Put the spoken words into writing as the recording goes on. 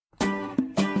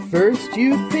First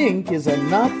You Think is a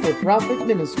not-for-profit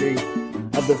ministry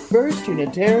of the First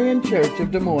Unitarian Church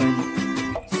of Des Moines.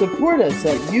 Support us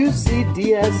at ucdsm.org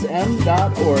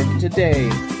today.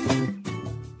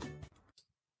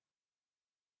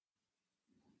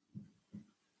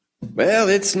 Well,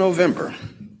 it's November,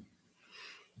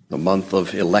 the month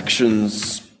of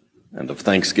elections and of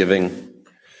Thanksgiving,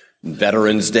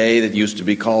 Veterans Day that used to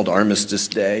be called Armistice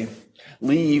Day.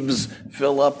 Leaves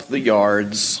fill up the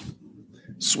yards.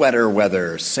 Sweater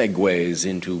weather segues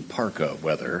into parka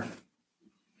weather.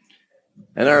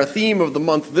 And our theme of the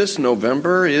month this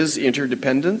November is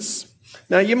interdependence.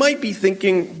 Now, you might be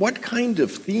thinking, what kind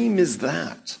of theme is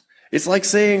that? It's like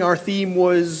saying our theme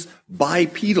was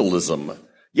bipedalism.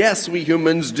 Yes, we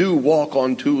humans do walk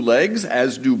on two legs,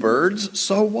 as do birds.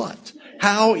 So what?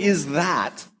 How is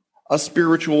that a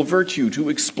spiritual virtue to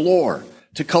explore,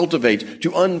 to cultivate,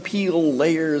 to unpeel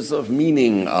layers of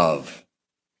meaning of?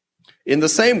 In the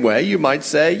same way, you might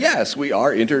say, yes, we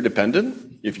are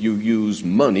interdependent. If you use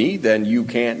money, then you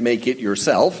can't make it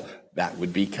yourself. That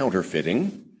would be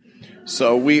counterfeiting.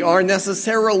 So we are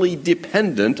necessarily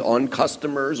dependent on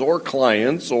customers or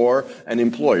clients or an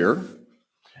employer.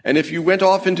 And if you went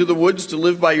off into the woods to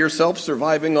live by yourself,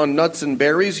 surviving on nuts and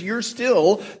berries, you're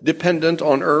still dependent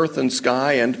on earth and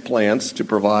sky and plants to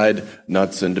provide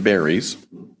nuts and berries.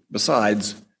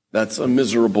 Besides, that's a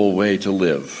miserable way to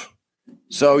live.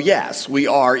 So yes, we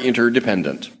are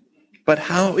interdependent. But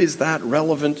how is that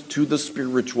relevant to the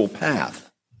spiritual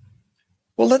path?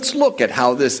 Well, let's look at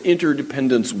how this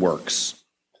interdependence works.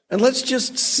 And let's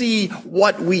just see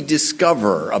what we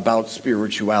discover about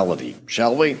spirituality,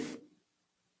 shall we?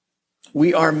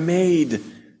 We are made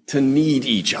to need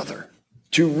each other,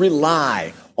 to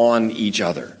rely on each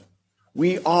other.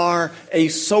 We are a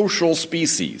social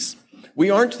species. We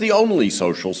aren't the only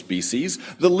social species.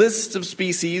 The lists of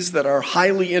species that are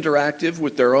highly interactive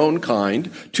with their own kind,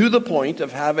 to the point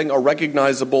of having a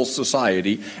recognizable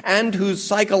society, and whose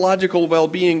psychological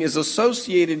well-being is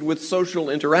associated with social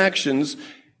interactions,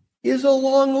 is a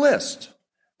long list.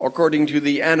 According to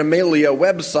the Animalia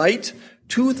website,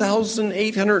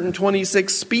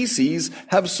 2,826 species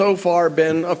have so far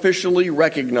been officially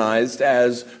recognized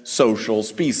as social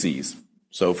species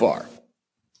so far.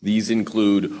 These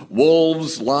include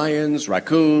wolves, lions,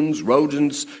 raccoons,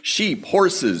 rodents, sheep,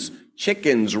 horses,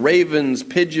 chickens, ravens,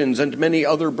 pigeons, and many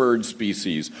other bird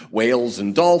species, whales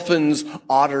and dolphins,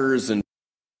 otters and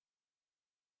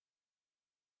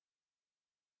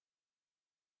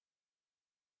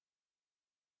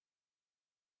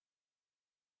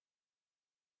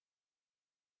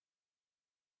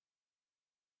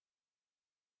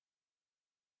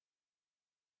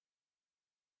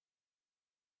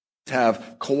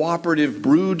have cooperative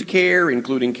brood care,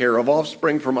 including care of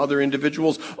offspring from other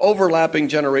individuals, overlapping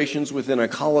generations within a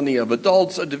colony of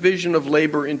adults, a division of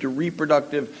labor into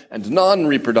reproductive and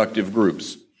non-reproductive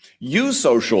groups.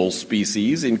 Eusocial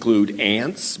species include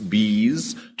ants,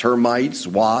 bees, termites,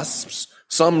 wasps,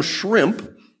 some shrimp,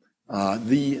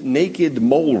 the naked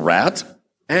mole rat,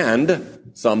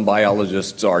 and, some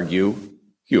biologists argue,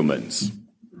 humans.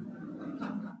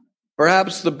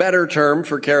 Perhaps the better term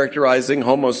for characterizing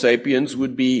Homo sapiens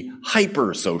would be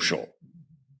hypersocial.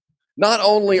 Not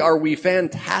only are we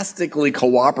fantastically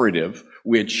cooperative,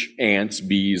 which ants,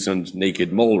 bees, and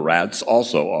naked mole rats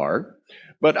also are,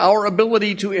 but our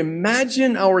ability to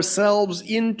imagine ourselves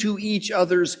into each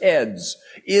other's heads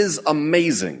is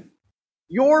amazing.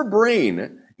 Your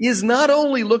brain is not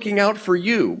only looking out for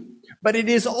you, but it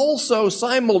is also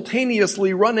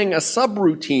simultaneously running a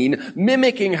subroutine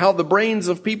mimicking how the brains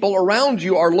of people around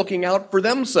you are looking out for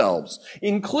themselves,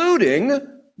 including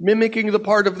mimicking the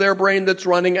part of their brain that's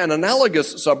running an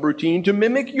analogous subroutine to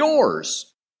mimic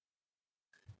yours.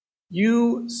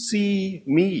 You see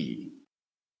me,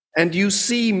 and you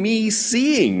see me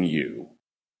seeing you,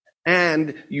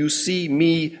 and you see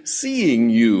me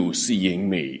seeing you seeing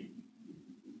me.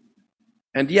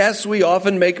 And yes, we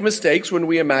often make mistakes when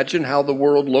we imagine how the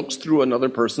world looks through another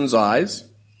person's eyes.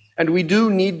 And we do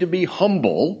need to be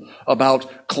humble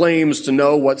about claims to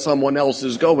know what someone else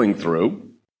is going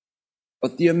through.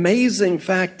 But the amazing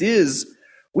fact is,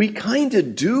 we kind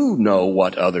of do know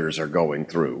what others are going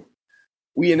through.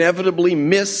 We inevitably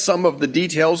miss some of the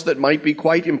details that might be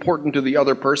quite important to the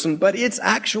other person, but it's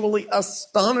actually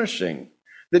astonishing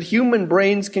that human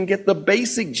brains can get the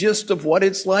basic gist of what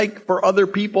it's like for other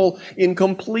people in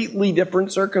completely different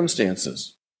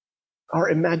circumstances. Our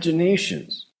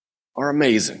imaginations are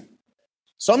amazing.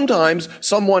 Sometimes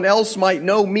someone else might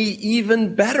know me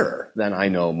even better than I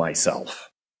know myself.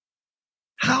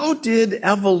 How did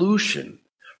evolution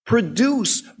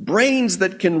produce brains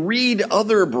that can read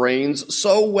other brains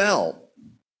so well?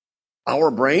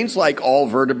 Our brains, like all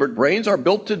vertebrate brains, are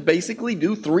built to basically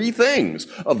do three things: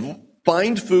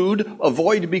 find food,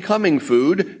 avoid becoming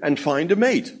food, and find a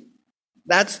mate.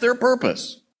 That's their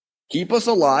purpose. Keep us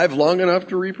alive long enough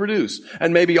to reproduce,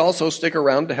 and maybe also stick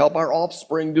around to help our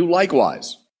offspring do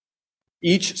likewise.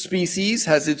 Each species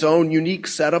has its own unique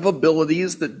set of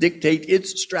abilities that dictate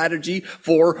its strategy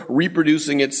for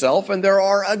reproducing itself, and there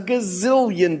are a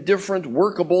gazillion different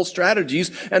workable strategies,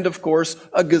 and of course,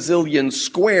 a gazillion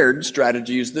squared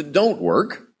strategies that don't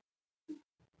work.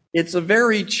 It's a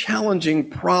very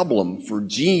challenging problem for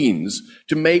genes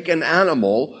to make an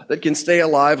animal that can stay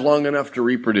alive long enough to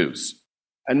reproduce,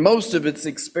 and most of its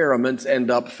experiments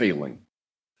end up failing.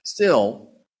 Still,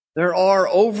 there are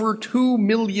over 2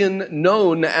 million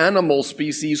known animal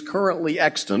species currently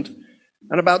extant,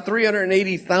 and about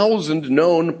 380,000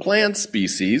 known plant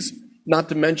species, not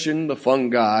to mention the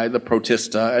fungi, the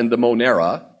protista, and the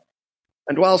monera.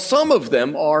 And while some of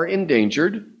them are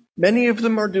endangered, many of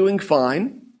them are doing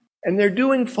fine, and they're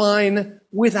doing fine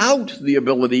without the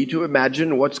ability to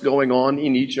imagine what's going on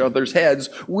in each other's heads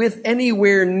with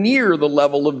anywhere near the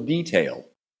level of detail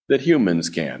that humans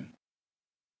can.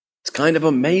 It's kind of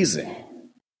amazing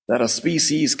that a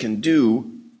species can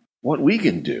do what we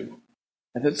can do,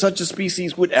 and that such a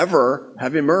species would ever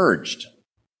have emerged.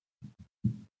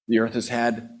 The Earth has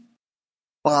had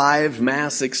 5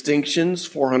 mass extinctions: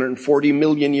 440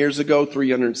 million years ago,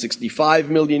 365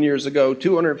 million years ago,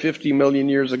 250 million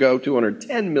years ago,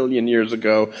 210 million years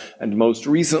ago, and most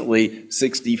recently,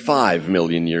 65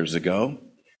 million years ago.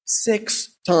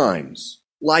 6 times.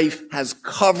 Life has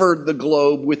covered the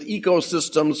globe with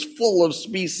ecosystems full of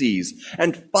species,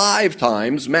 and 5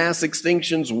 times mass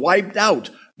extinctions wiped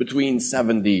out between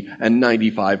 70 and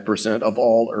 95% of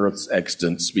all Earth's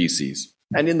extant species.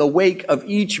 And in the wake of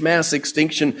each mass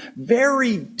extinction,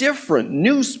 very different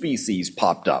new species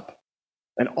popped up.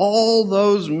 And all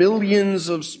those millions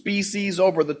of species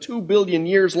over the 2 billion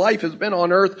years life has been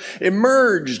on Earth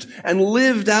emerged and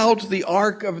lived out the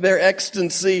arc of their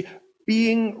existency,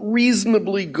 being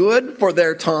reasonably good for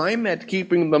their time at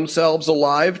keeping themselves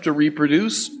alive to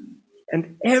reproduce.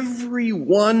 And every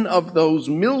one of those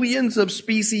millions of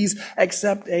species,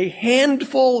 except a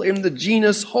handful in the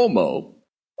genus Homo,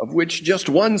 of which just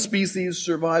one species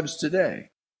survives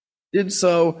today, did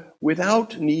so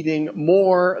without needing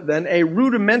more than a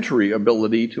rudimentary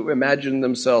ability to imagine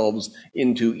themselves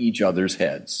into each other's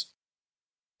heads.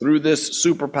 Through this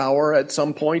superpower, at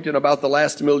some point in about the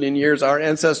last million years, our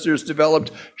ancestors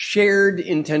developed shared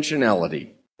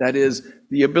intentionality. That is,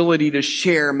 the ability to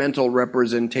share mental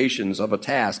representations of a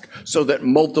task so that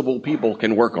multiple people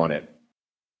can work on it.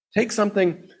 Take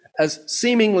something as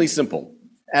seemingly simple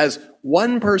as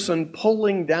one person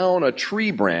pulling down a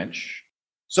tree branch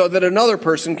so that another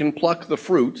person can pluck the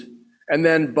fruit, and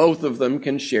then both of them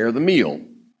can share the meal.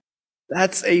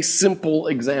 That's a simple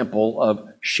example of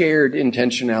shared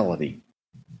intentionality.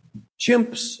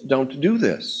 Chimps don't do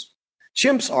this.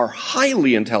 Chimps are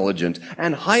highly intelligent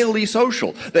and highly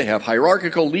social. They have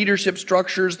hierarchical leadership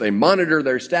structures. They monitor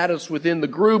their status within the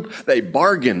group. They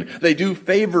bargain. They do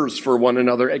favors for one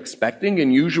another, expecting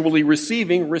and usually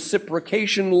receiving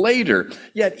reciprocation later.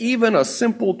 Yet even a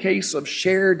simple case of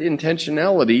shared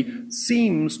intentionality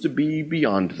seems to be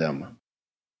beyond them.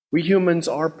 We humans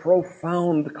are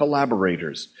profound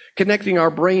collaborators, connecting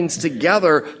our brains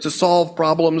together to solve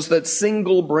problems that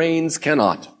single brains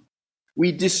cannot.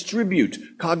 We distribute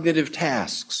cognitive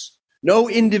tasks. No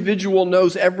individual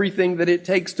knows everything that it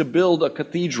takes to build a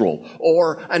cathedral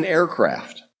or an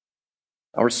aircraft.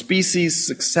 Our species'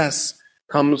 success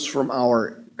comes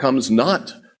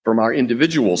not from our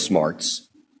individual smarts,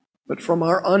 but from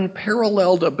our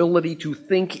unparalleled ability to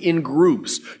think in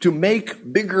groups, to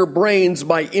make bigger brains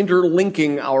by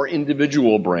interlinking our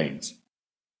individual brains.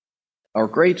 Our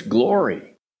great glory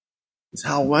is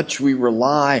how much we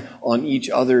rely on each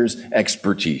other's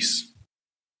expertise.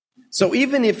 So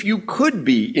even if you could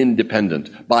be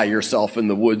independent by yourself in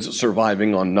the woods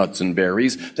surviving on nuts and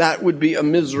berries, that would be a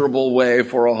miserable way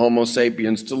for a Homo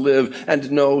sapiens to live,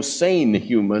 and no sane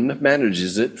human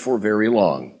manages it for very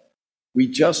long. We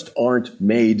just aren't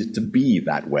made to be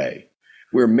that way.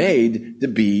 We're made to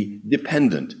be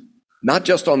dependent, not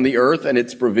just on the earth and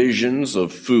its provisions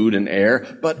of food and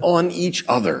air, but on each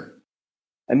other.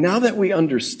 And now that we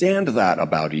understand that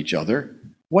about each other,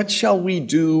 what shall we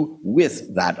do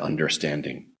with that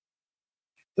understanding?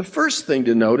 The first thing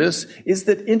to notice is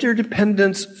that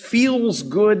interdependence feels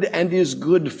good and is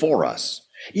good for us.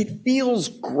 It feels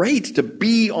great to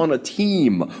be on a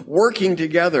team, working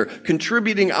together,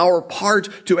 contributing our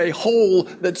part to a whole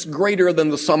that's greater than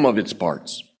the sum of its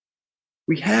parts.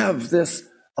 We have this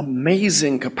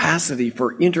amazing capacity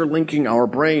for interlinking our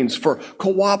brains, for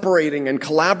cooperating and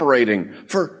collaborating,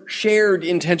 for shared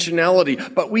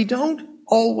intentionality, but we don't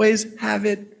always have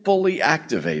it fully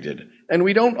activated, and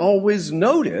we don't always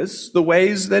notice the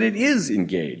ways that it is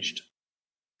engaged.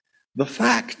 The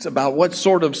fact about what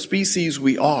sort of species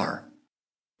we are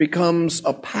becomes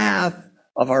a path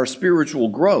of our spiritual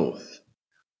growth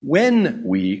when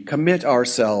we commit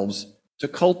ourselves to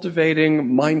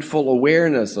cultivating mindful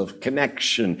awareness of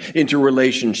connection,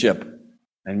 interrelationship,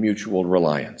 and mutual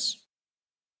reliance.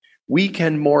 We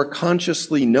can more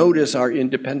consciously notice our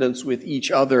independence with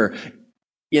each other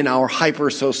in our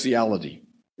hypersociality,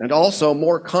 and also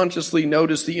more consciously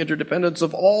notice the interdependence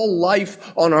of all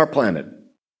life on our planet.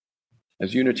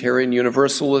 As Unitarian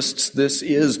Universalists, this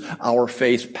is our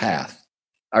faith path.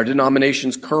 Our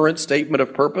denomination's current statement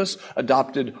of purpose,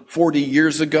 adopted 40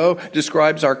 years ago,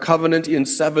 describes our covenant in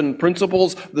 7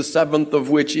 principles, the 7th of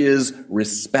which is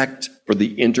respect for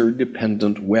the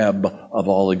interdependent web of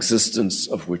all existence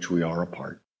of which we are a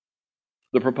part.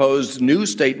 The proposed new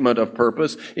statement of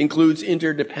purpose includes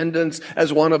interdependence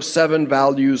as one of 7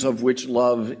 values, of which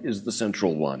love is the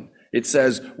central one. It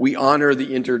says, we honor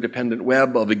the interdependent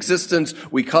web of existence.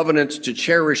 We covenant to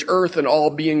cherish earth and all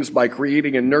beings by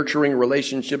creating and nurturing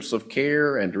relationships of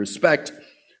care and respect.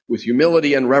 With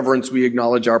humility and reverence, we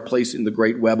acknowledge our place in the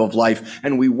great web of life,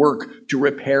 and we work to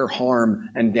repair harm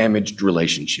and damaged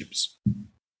relationships.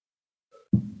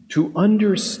 To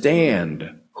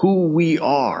understand who we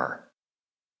are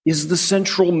is the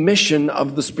central mission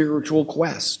of the spiritual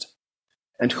quest.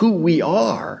 And who we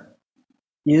are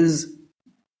is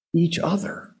each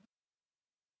other.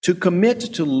 To commit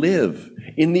to live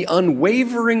in the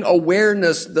unwavering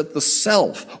awareness that the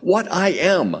self, what I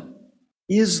am,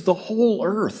 is the whole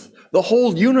earth, the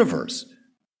whole universe.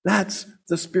 That's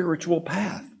the spiritual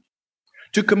path.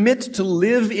 To commit to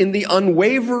live in the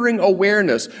unwavering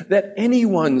awareness that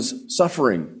anyone's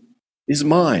suffering is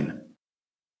mine,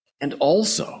 and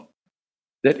also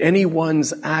that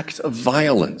anyone's act of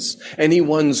violence,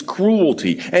 anyone's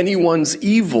cruelty, anyone's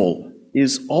evil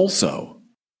is also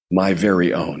my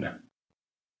very own.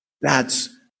 That's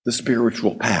the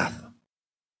spiritual path.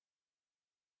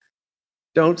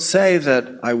 Don't say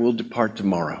that I will depart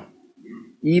tomorrow.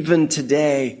 Even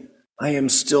today, I am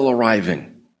still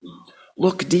arriving.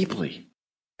 Look deeply.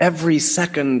 Every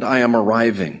second I am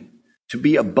arriving, to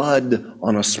be a bud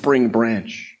on a spring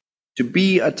branch, to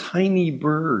be a tiny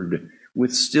bird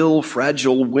with still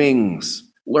fragile wings,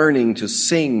 learning to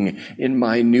sing in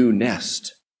my new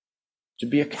nest, to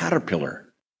be a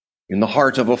caterpillar in the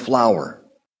heart of a flower,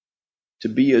 to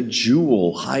be a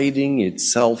jewel hiding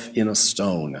itself in a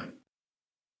stone.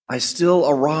 I still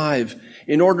arrive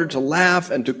in order to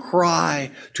laugh and to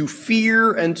cry, to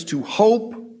fear and to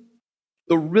hope.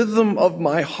 The rhythm of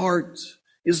my heart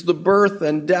is the birth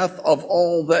and death of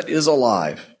all that is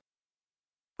alive.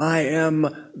 I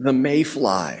am the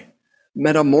mayfly,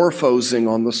 metamorphosing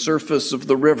on the surface of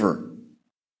the river,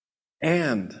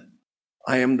 and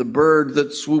I am the bird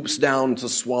that swoops down to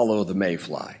swallow the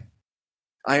mayfly.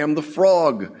 I am the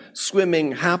frog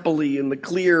swimming happily in the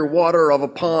clear water of a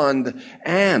pond,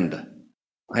 and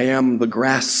I am the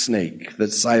grass snake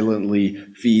that silently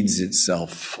feeds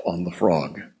itself on the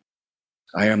frog.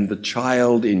 I am the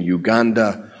child in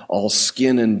Uganda, all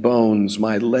skin and bones,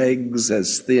 my legs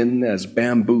as thin as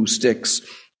bamboo sticks,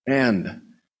 and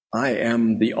I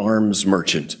am the arms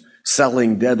merchant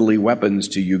selling deadly weapons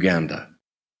to Uganda.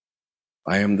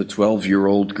 I am the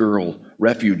 12-year-old girl,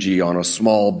 refugee on a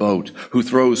small boat, who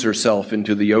throws herself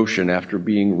into the ocean after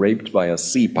being raped by a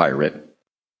sea pirate.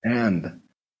 And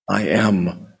I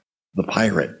am the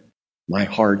pirate, my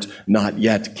heart not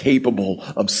yet capable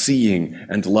of seeing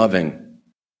and loving.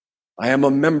 I am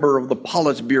a member of the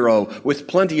Politburo with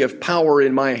plenty of power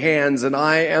in my hands, and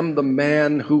I am the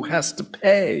man who has to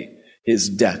pay his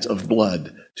debt of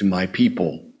blood to my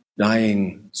people,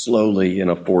 dying slowly in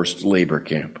a forced labor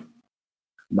camp.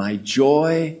 My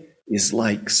joy is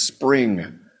like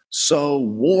spring, so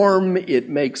warm it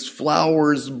makes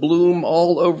flowers bloom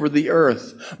all over the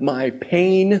earth. My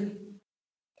pain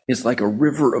is like a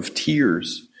river of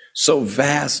tears, so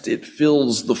vast it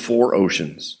fills the 4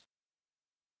 oceans.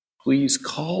 Please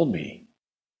call me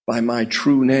by my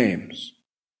true names,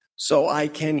 so I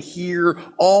can hear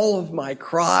all of my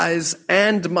cries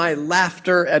and my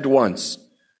laughter at once,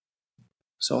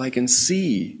 so I can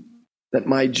see that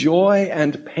my joy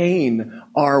and pain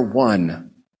are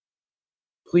one.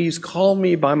 Please call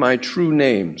me by my true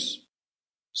names,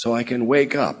 so I can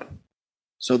wake up,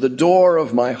 so the door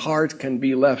of my heart can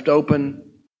be left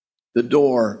open, the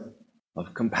door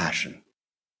of compassion.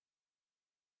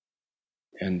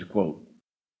 End quote.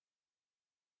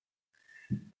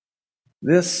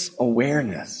 This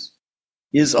awareness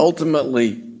is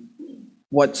ultimately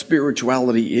what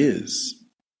spirituality is.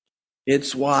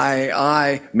 It's why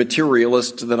I,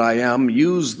 materialist that I am,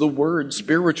 use the word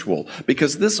spiritual,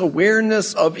 because this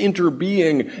awareness of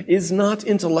interbeing is not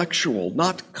intellectual,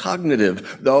 not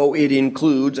cognitive, though it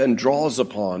includes and draws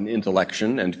upon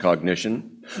intellection and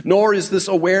cognition, nor is this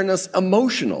awareness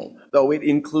emotional, though it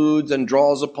includes and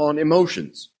draws upon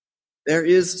emotions. There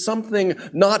is something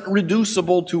not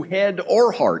reducible to head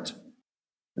or heart,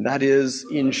 and that is,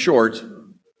 in short,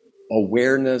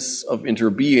 awareness of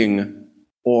interbeing,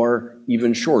 or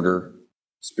even shorter,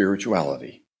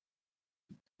 spirituality.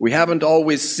 We haven't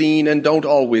always seen and don't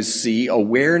always see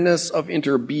awareness of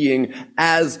interbeing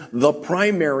as the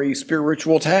primary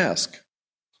spiritual task.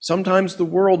 Sometimes the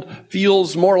world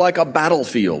feels more like a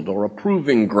battlefield or a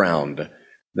proving ground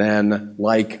than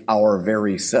like our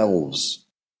very selves.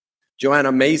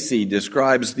 Joanna Macy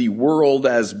describes the world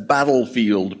as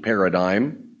battlefield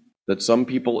paradigm that some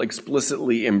people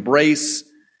explicitly embrace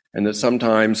and that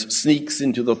sometimes sneaks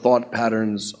into the thought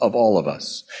patterns of all of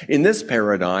us. In this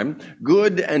paradigm,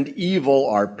 good and evil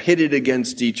are pitted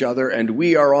against each other, and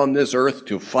we are on this earth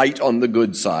to fight on the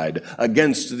good side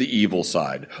against the evil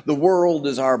side. The world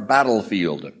is our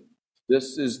battlefield.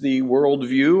 This is the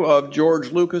worldview of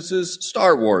George Lucas's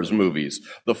Star Wars movies.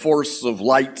 The forces of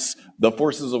light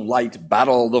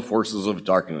battle the forces of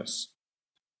darkness.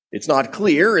 It's not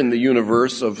clear in the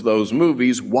universe of those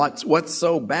movies what's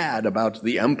so bad about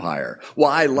the Empire,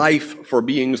 why life for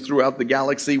beings throughout the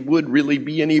galaxy would really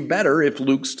be any better if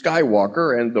Luke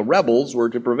Skywalker and the rebels were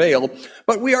to prevail.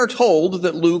 But we are told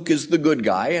that Luke is the good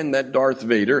guy and that Darth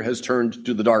Vader has turned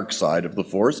to the dark side of the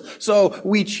Force, so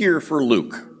we cheer for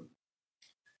Luke.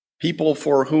 People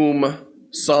for whom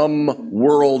some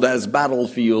world as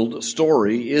battlefield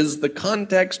story is the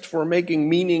context for making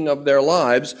meaning of their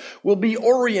lives will be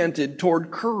oriented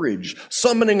toward courage,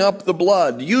 summoning up the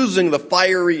blood, using the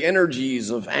fiery energies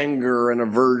of anger and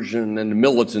aversion and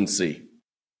militancy.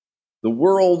 The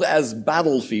world as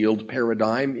battlefield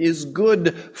paradigm is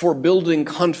good for building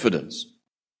confidence.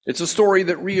 It's a story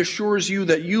that reassures you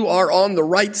that you are on the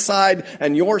right side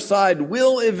and your side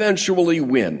will eventually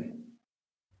win.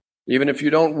 Even if you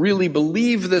don't really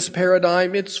believe this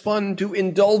paradigm, it's fun to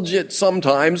indulge it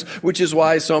sometimes, which is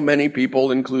why so many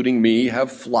people, including me,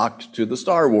 have flocked to the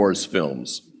Star Wars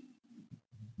films.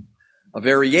 A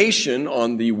variation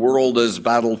on the world as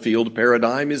battlefield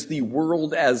paradigm is the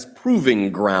world as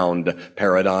proving ground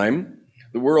paradigm.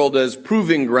 The world as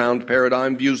proving ground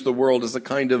paradigm views the world as a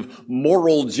kind of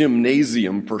moral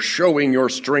gymnasium for showing your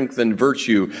strength and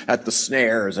virtue at the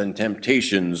snares and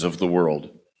temptations of the world.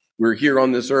 We're here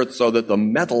on this earth so that the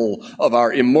mettle of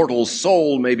our immortal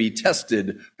soul may be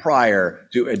tested prior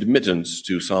to admittance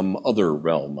to some other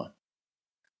realm.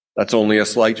 That's only a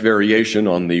slight variation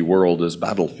on the world as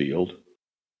battlefield.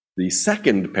 The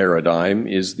second paradigm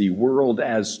is the world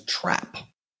as trap.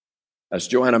 As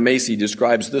Joanna Macy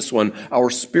describes this one,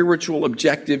 our spiritual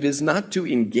objective is not to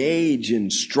engage in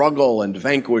struggle and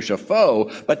vanquish a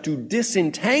foe, but to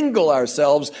disentangle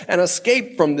ourselves and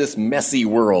escape from this messy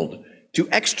world, to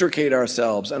extricate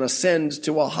ourselves and ascend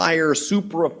to a higher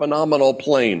supraphenomenal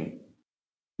plane.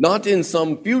 Not in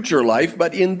some future life,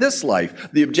 but in this life.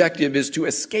 The objective is to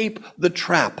escape the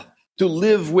trap, to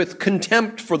live with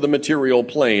contempt for the material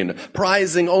plane,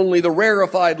 prizing only the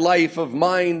rarefied life of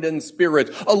mind and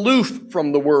spirit, aloof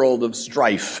from the world of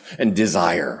strife and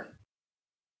desire.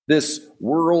 This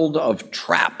world of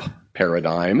trap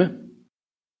paradigm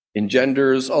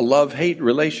engenders a love-hate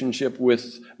relationship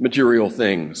with material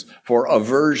things, for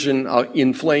aversion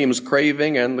inflames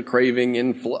craving, and the craving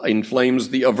inflames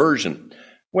the aversion.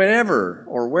 Whenever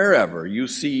or wherever you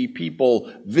see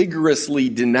people vigorously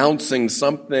denouncing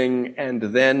something and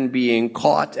then being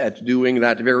caught at doing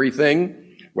that very thing,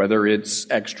 whether it's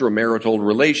extramarital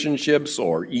relationships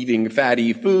or eating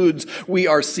fatty foods, we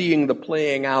are seeing the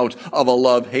playing out of a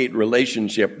love-hate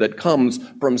relationship that comes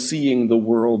from seeing the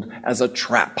world as a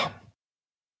trap.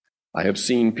 I have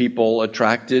seen people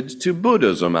attracted to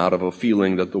Buddhism out of a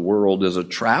feeling that the world is a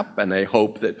trap and a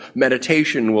hope that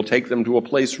meditation will take them to a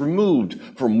place removed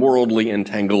from worldly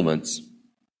entanglements.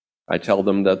 I tell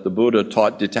them that the Buddha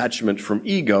taught detachment from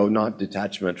ego, not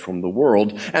detachment from the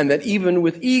world, and that even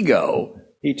with ego,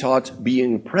 he taught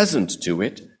being present to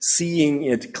it, seeing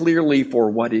it clearly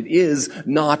for what it is,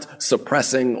 not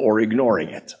suppressing or ignoring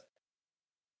it.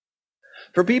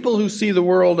 For people who see the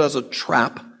world as a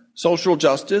trap, social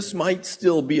justice might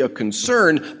still be a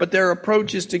concern, but their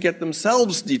approach is to get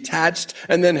themselves detached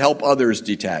and then help others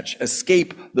detach,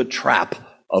 escape the trap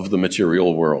of the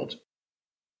material world.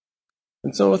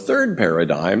 And so a third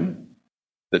paradigm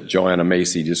that Joanna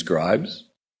Macy describes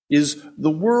is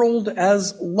the world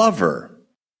as lover.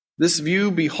 This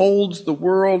view beholds the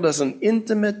world as an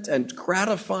intimate and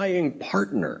gratifying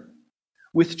partner.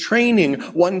 With training,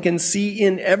 one can see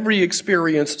in every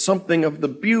experience something of the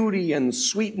beauty and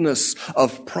sweetness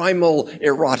of primal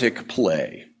erotic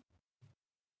play.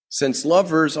 Since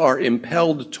lovers are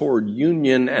impelled toward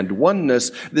union and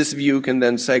oneness, this view can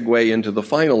then segue into the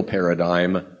final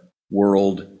paradigm,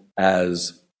 world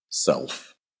as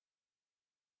self.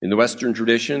 In the Western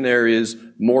tradition, there is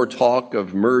more talk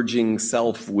of merging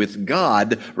self with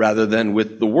God rather than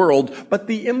with the world, but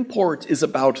the import is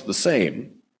about the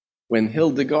same. When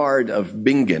Hildegard of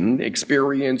Bingen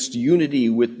experienced unity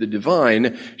with the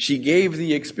divine, she gave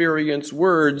the experience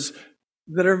words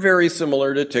that are very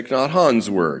similar to Thich Nhat Hanh's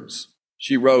words.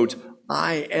 She wrote,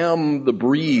 "I am the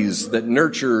breeze that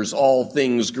nurtures all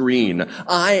things green.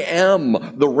 I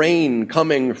am the rain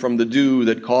coming from the dew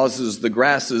that causes the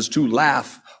grasses to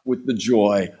laugh with the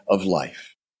joy of life."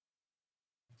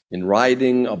 In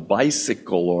riding a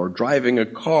bicycle or driving a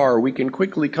car, we can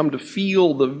quickly come to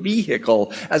feel the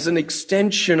vehicle as an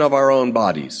extension of our own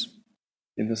bodies.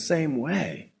 In the same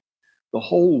way, the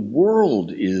whole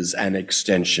world is an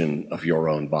extension of your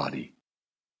own body.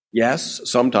 Yes,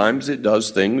 sometimes it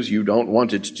does things you don't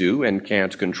want it to and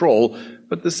can't control,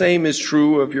 but the same is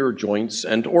true of your joints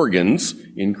and organs,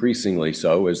 increasingly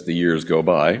so as the years go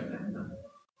by.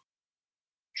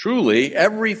 Truly,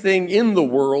 everything in the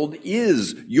world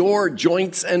is your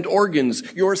joints and organs,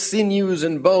 your sinews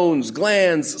and bones,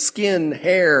 glands, skin,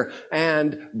 hair,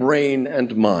 and brain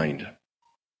and mind.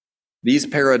 These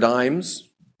paradigms,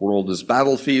 world as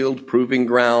battlefield, proving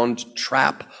ground,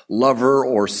 trap, lover,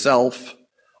 or self,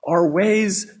 are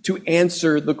ways to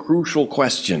answer the crucial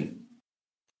question.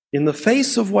 In the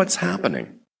face of what's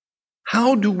happening,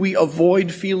 how do we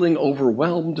avoid feeling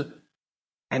overwhelmed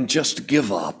and just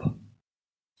give up?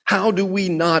 How do we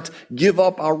not give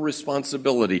up our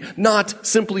responsibility, not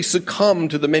simply succumb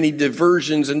to the many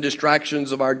diversions and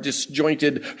distractions of our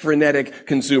disjointed, frenetic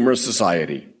consumer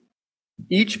society?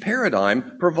 Each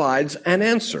paradigm provides an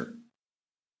answer.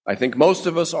 I think most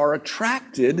of us are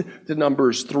attracted to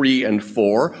numbers 3 and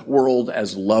 4, world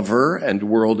as lover and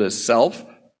world as self,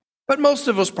 but most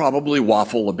of us probably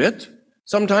waffle a bit.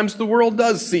 Sometimes the world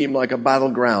does seem like a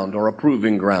battleground or a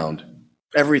proving ground.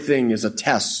 Everything is a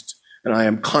test, and I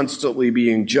am constantly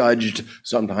being judged,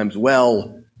 sometimes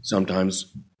well,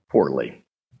 sometimes poorly.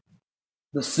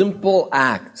 The simple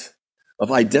act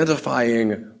of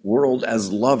identifying world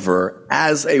as lover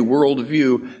as a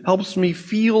worldview helps me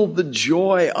feel the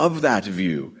joy of that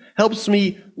view, helps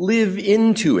me live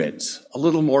into it a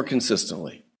little more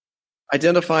consistently.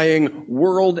 Identifying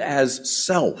world as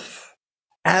self,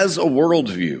 as a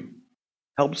worldview,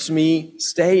 helps me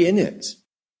stay in it.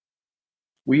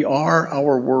 We are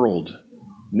our world,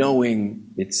 knowing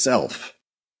itself,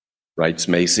 writes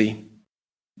Macy.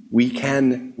 We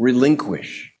can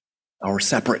relinquish our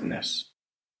separateness.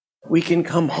 We can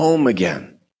come home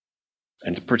again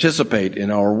and participate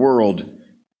in our world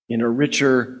in a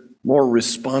richer, more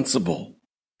responsible,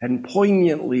 and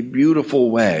poignantly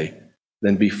beautiful way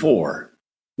than before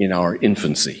in our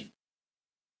infancy.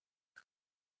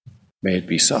 May it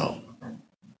be so.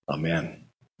 Amen.